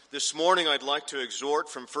This morning I'd like to exhort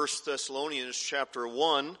from 1 Thessalonians chapter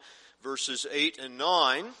 1, verses 8 and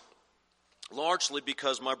 9, largely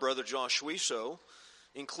because my brother Josh Wiso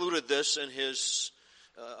included this in his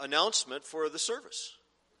announcement for the service.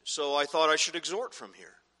 So I thought I should exhort from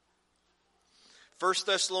here. 1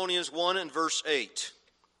 Thessalonians 1 and verse 8.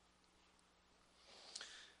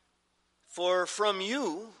 For from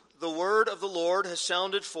you the word of the Lord has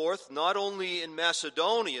sounded forth, not only in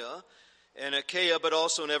Macedonia and Achaia, but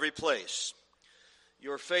also in every place.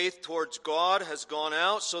 Your faith towards God has gone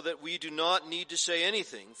out, so that we do not need to say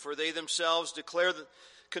anything, for they themselves declare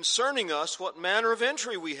concerning us what manner of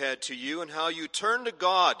entry we had to you, and how you turned to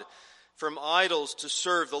God from idols to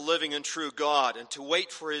serve the living and true God, and to wait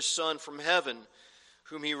for his Son from heaven,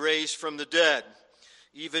 whom he raised from the dead,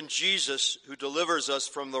 even Jesus, who delivers us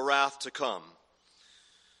from the wrath to come.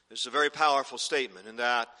 This is a very powerful statement in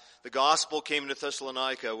that the gospel came to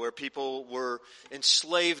Thessalonica, where people were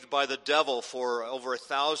enslaved by the devil for over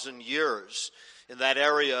 1,000 years in that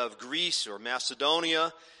area of Greece or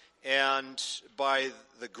Macedonia. And by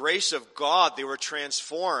the grace of God, they were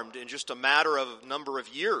transformed in just a matter of a number of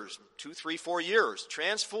years, 2, 3, 4 years,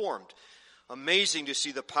 transformed. Amazing to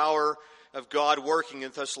see the power of God working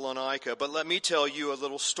in Thessalonica. But let me tell you a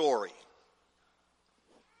little story.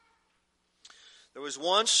 There was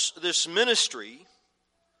once this ministry.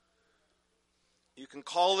 You can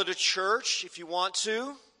call it a church if you want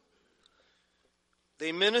to.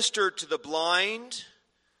 They ministered to the blind,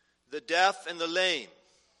 the deaf, and the lame.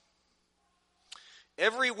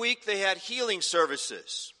 Every week they had healing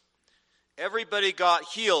services. Everybody got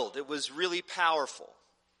healed. It was really powerful.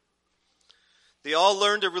 They all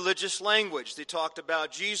learned a religious language. They talked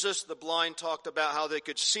about Jesus. The blind talked about how they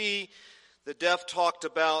could see. The deaf talked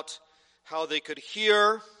about how they could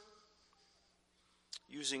hear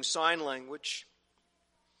using sign language.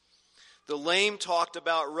 The lame talked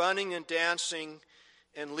about running and dancing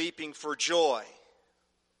and leaping for joy.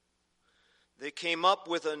 They came up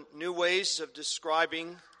with new ways of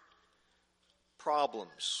describing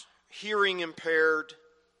problems. Hearing impaired,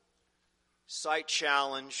 sight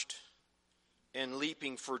challenged, and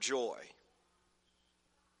leaping for joy.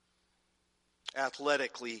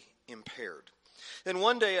 Athletically impaired. Then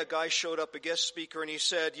one day a guy showed up, a guest speaker, and he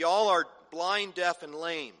said, "Y'all are blind, deaf, and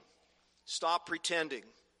lame. Stop pretending.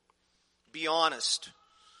 Be honest.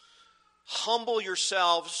 Humble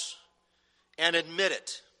yourselves and admit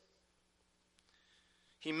it."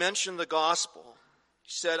 He mentioned the gospel. He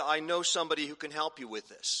said, "I know somebody who can help you with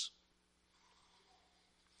this."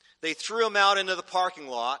 They threw him out into the parking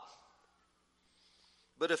lot,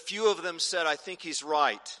 but a few of them said, "I think he's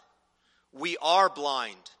right. We are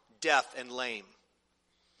blind, deaf, and lame.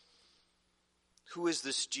 Who is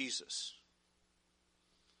this Jesus?"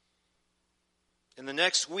 And the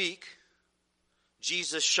next week,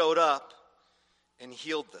 Jesus showed up and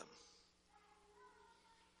healed them.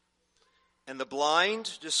 And the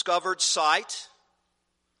blind discovered sight,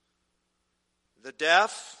 the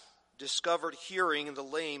deaf discovered hearing, and the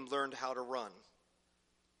lame learned how to run.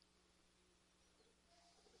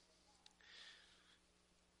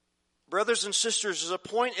 Brothers and sisters, there's a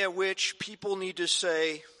point at which people need to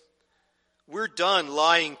say, we're done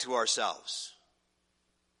lying to ourselves.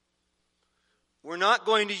 We're not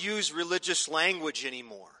going to use religious language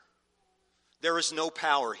anymore. There is no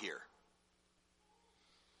power here.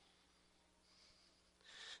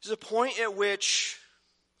 There's a point at which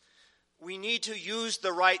we need to use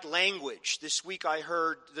the right language. This week I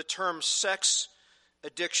heard the term sex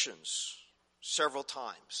addictions several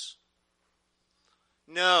times.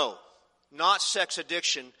 No, not sex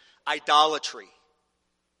addiction, idolatry.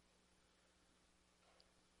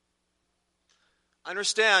 I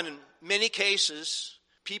understand in many cases,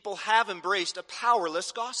 people have embraced a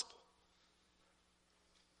powerless gospel.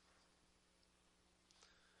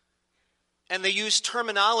 And they use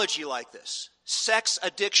terminology like this. Sex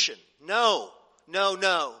addiction. No.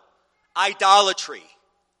 Idolatry.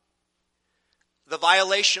 The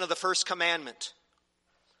violation of the first commandment.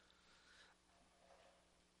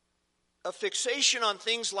 A fixation on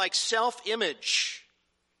things like self-image,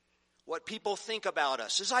 what people think about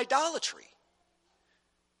us, is idolatry.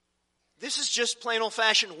 This is just plain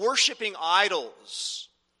old-fashioned worshiping idols.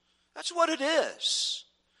 That's what it is.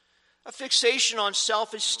 A fixation on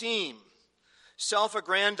self-esteem,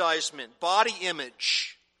 self-aggrandizement, body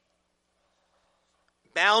image,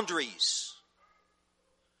 boundaries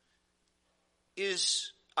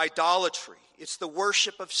is idolatry. It's the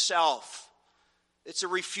worship of self. It's a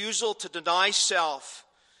refusal to deny self,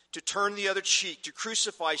 to turn the other cheek, to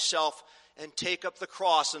crucify self, and take up the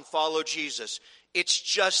cross and follow Jesus. It's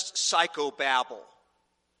just psychobabble.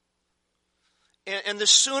 And the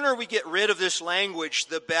sooner we get rid of this language,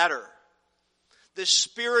 the better. The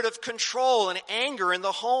spirit of control and anger in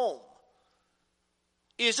the home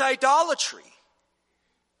is idolatry.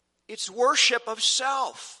 It's worship of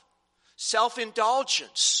self,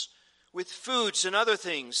 self-indulgence with foods and other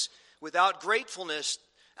things without gratefulness.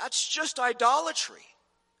 That's just idolatry.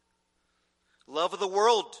 Love of the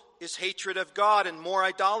world is hatred of God and more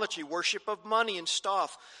idolatry, worship of money and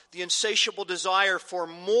stuff. The insatiable desire for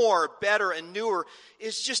more, better, and newer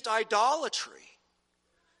is just idolatry.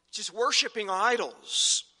 Just worshiping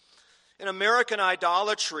idols. And American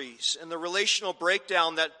idolatries and the relational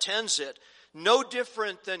breakdown that attends it, no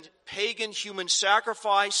different than pagan human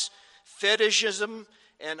sacrifice, fetishism,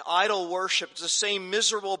 and idol worship. It's the same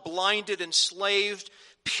miserable, blinded, enslaved,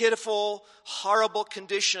 pitiful, horrible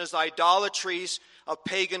condition as idolatries of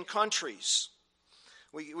pagan countries.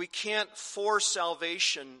 We can't force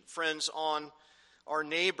salvation, friends, on our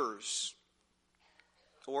neighbors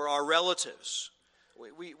or our relatives.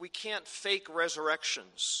 We can't fake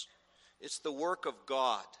resurrections. It's the work of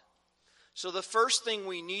God. So the first thing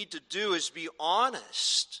we need to do is be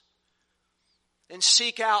honest and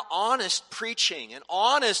seek out honest preaching and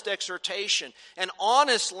honest exhortation and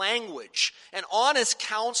honest language and honest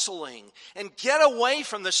counseling and get away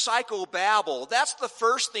from the psychobabble. That's the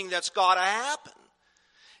first thing that's got to happen.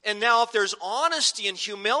 And now if there's honesty and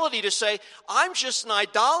humility to say, I'm just an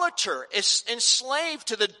idolater, enslaved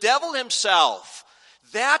to the devil himself,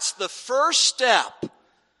 that's the first step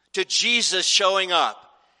to Jesus showing up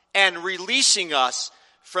and releasing us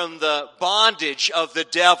from the bondage of the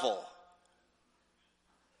devil.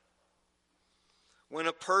 When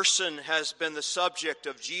a person has been the subject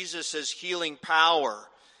of Jesus' healing power,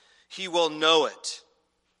 he will know it.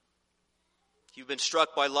 If you've been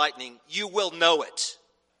struck by lightning, you will know it.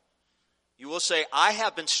 You will say, I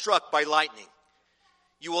have been struck by lightning.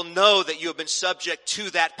 You will know that you have been subject to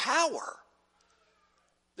that power.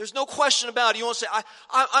 There's no question about it. You won't say,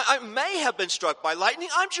 I may have been struck by lightning.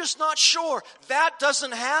 I'm just not sure. That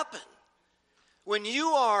doesn't happen. When you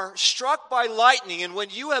are struck by lightning and when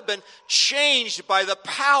you have been changed by the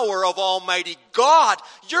power of Almighty God,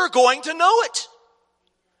 you're going to know it.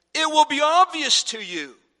 It will be obvious to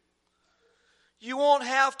you. You won't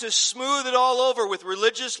have to smooth it all over with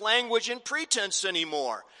religious language and pretense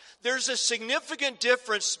anymore. There's a significant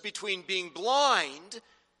difference between being blind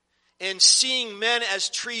and seeing men as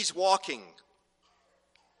trees walking.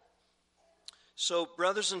 So,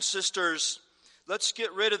 brothers and sisters, let's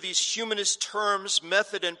get rid of these humanist terms,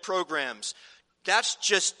 method, and programs. That's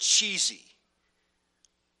just cheesy.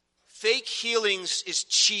 Fake healings is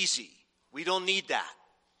cheesy. We don't need that.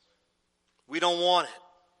 We don't want it.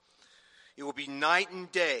 It will be night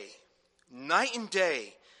and day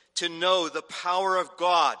to know the power of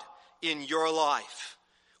God in your life.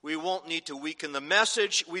 We won't need to weaken the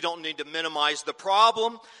message. We don't need to minimize the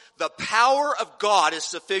problem. The power of God is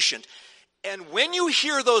sufficient. And when you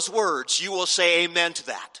hear those words, you will say amen to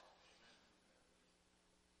that.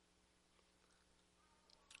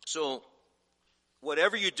 So,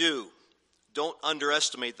 whatever you do, don't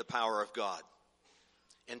underestimate the power of God.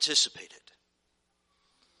 Anticipate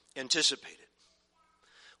it. Anticipate it.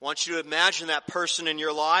 I want you to imagine that person in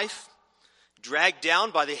your life dragged down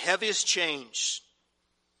by the heaviest chains,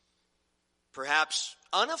 perhaps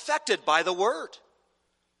unaffected by the word.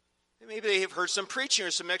 Maybe they have heard some preaching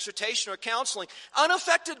or some exhortation or counseling,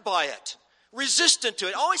 unaffected by it, resistant to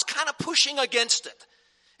it, always kind of pushing against it.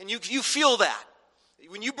 And you feel that.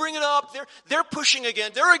 When you bring it up, they're pushing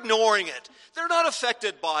against, they're ignoring it. They're not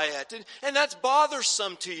affected by it. And that's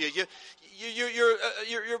bothersome to you.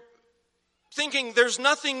 You're thinking there's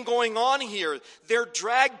nothing going on here. They're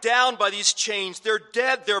dragged down by these chains. They're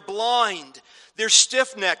dead. They're blind. They're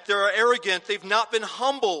stiff-necked. They're arrogant. They've not been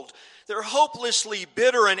humbled. They're hopelessly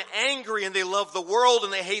bitter and angry, and they love the world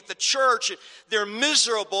and they hate the church. They're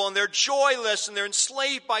miserable and they're joyless and they're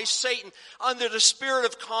enslaved by Satan under the spirit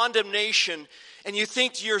of condemnation. And you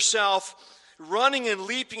think to yourself, running and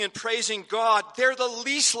leaping and praising God, they're the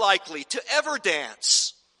least likely to ever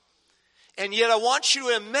dance. And yet I want you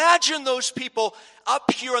to imagine those people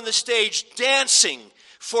up here on the stage dancing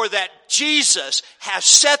for that Jesus has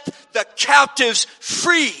set the captives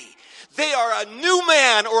free. They are a new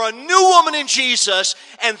man or a new woman in Jesus,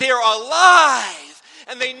 and they are alive,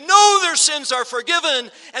 and they know their sins are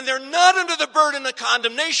forgiven, and they're not under the burden of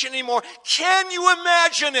condemnation anymore. Can you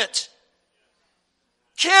imagine it?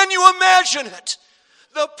 Can you imagine it?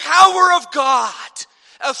 The power of God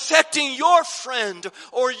affecting your friend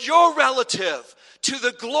or your relative to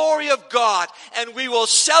the glory of God, and we will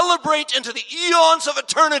celebrate into the eons of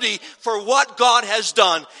eternity for what God has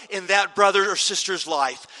done in that brother or sister's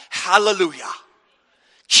life. Hallelujah.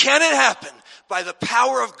 Can it happen? By the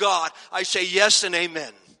power of God, I say yes and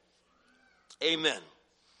amen. Amen.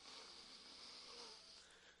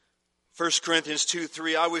 1 Corinthians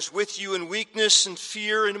 2:3, I was with you in weakness and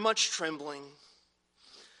fear and much trembling.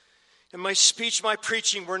 And my speech, my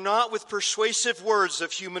preaching were not with persuasive words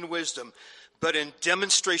of human wisdom, but in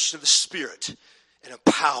demonstration of the Spirit and of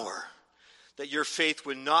power, that your faith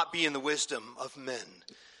would not be in the wisdom of men,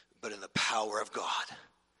 but in the power of God.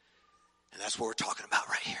 And that's what we're talking about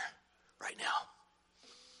right here, right now.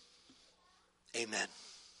 Amen.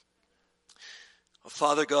 Oh,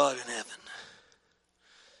 Father God in heaven,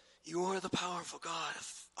 you are the powerful God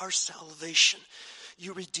of our salvation.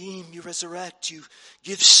 You redeem, you resurrect, you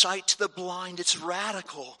give sight to the blind. It's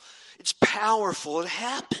radical. It's powerful. It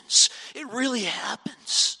happens. It really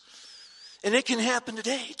happens. And it can happen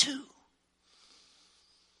today too.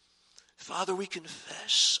 Father, we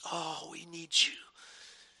confess, we need you.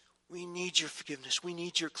 We need your forgiveness. We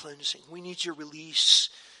need your cleansing. We need your release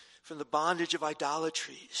from the bondage of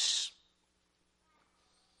idolatries.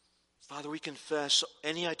 Father, we confess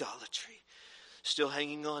any idolatry still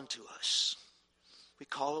hanging on to us. We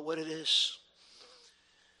call it what it is.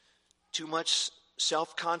 Too much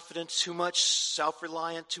self-confidence, too much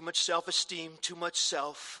self-reliant, too much self-esteem, too much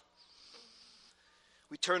self.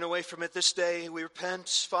 We turn away from it this day. We repent.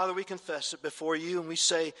 Father, we confess it before you, and we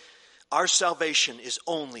say our salvation is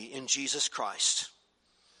only in Jesus Christ.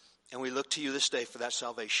 And we look to you this day for that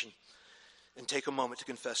salvation and take a moment to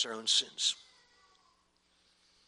confess our own sins.